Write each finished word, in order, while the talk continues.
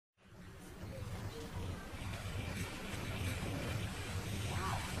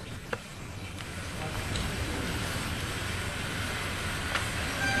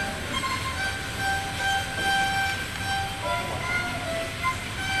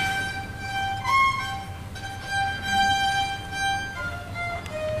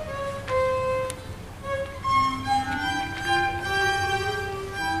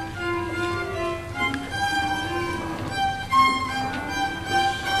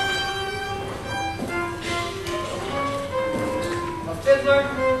fiddler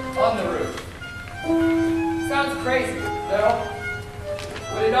on the roof. Sounds crazy, though.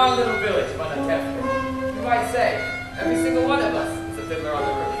 But in our little village of Anatevka, you might say every single one of us is a fiddler on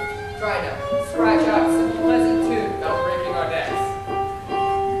the roof, trying to scratch out some pleasant tune without breaking our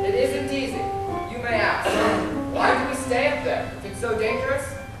necks. It isn't easy, you may ask. Why do we stay up there if it's so dangerous?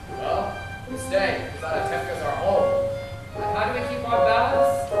 Well, we stay because Anatevka's our home. And how do we keep our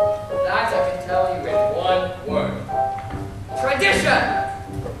balance? That I can tell you in one word. Tradition!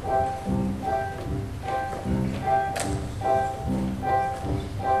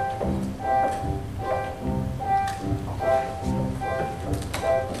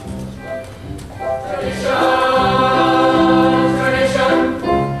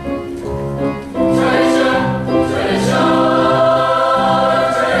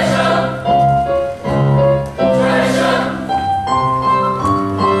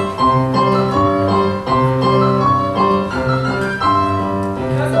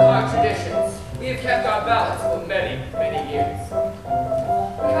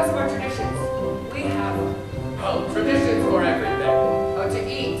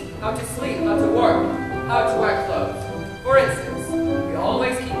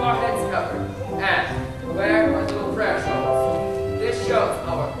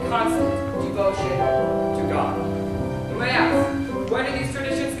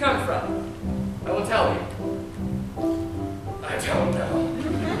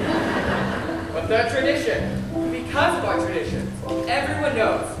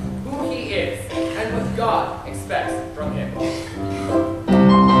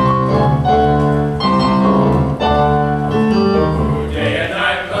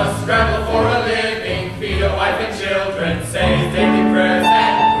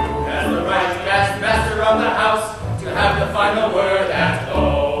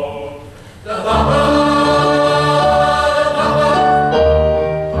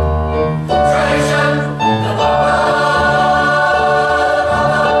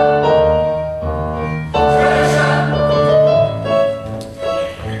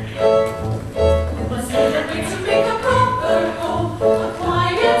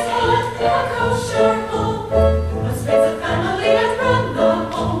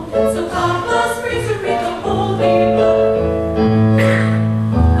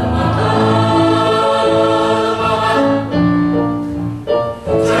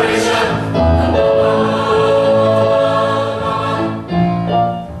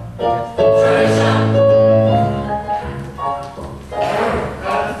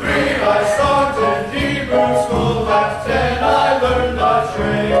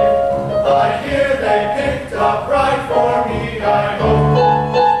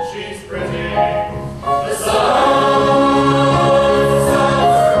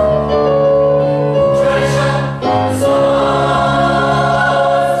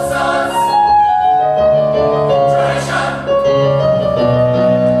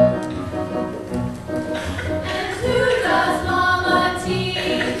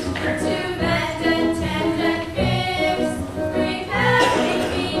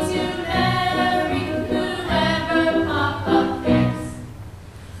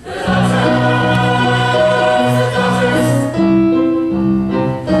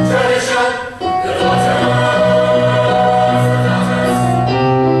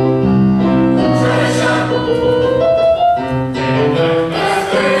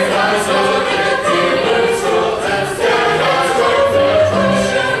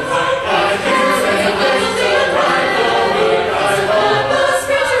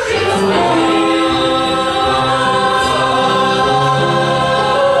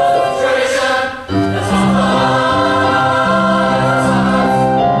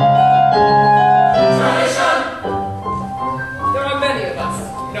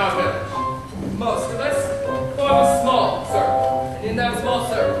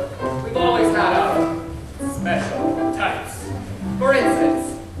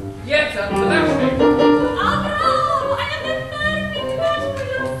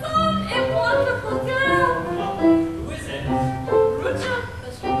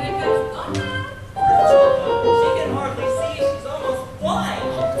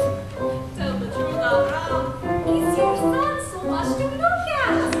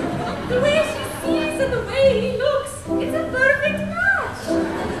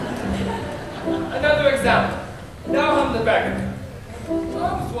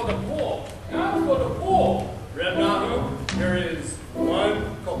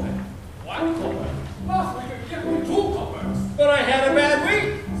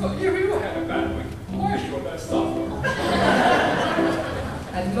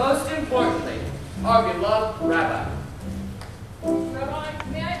 And most importantly, our beloved rabbi. Rabbi,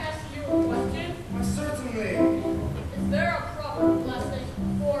 may I ask you a question? Certainly. Is there a proper blessing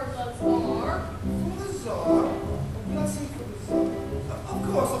for the Tsar? For the Tsar? A blessing for the Tsar? Of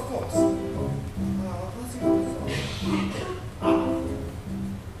course, of course. A blessing for the Tsar.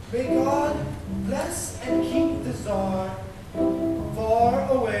 May God bless and keep the Tsar far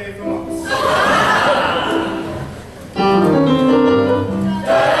away from us.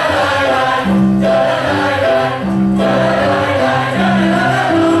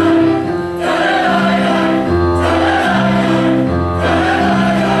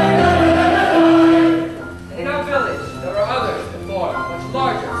 In our village, there are others that form a much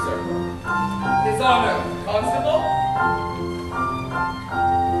larger circle. His honor, Constable.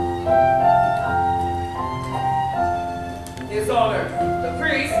 His honor, the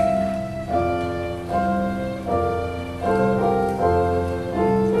priest.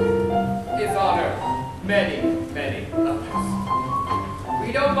 His honor, many, many others.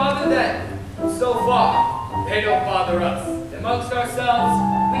 We don't bother them. So far, they don't bother us. Amongst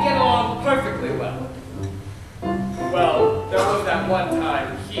ourselves, we get along perfectly well. Well, there was that one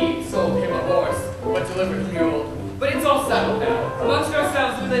time he sold him a horse, but delivered a mule. But it's all settled now. Amongst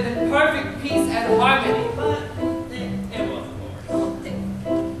ourselves, we live in perfect peace and harmony. But it was a horse.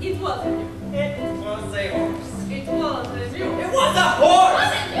 It was a mule. It was a horse. It was a mule. It was a horse!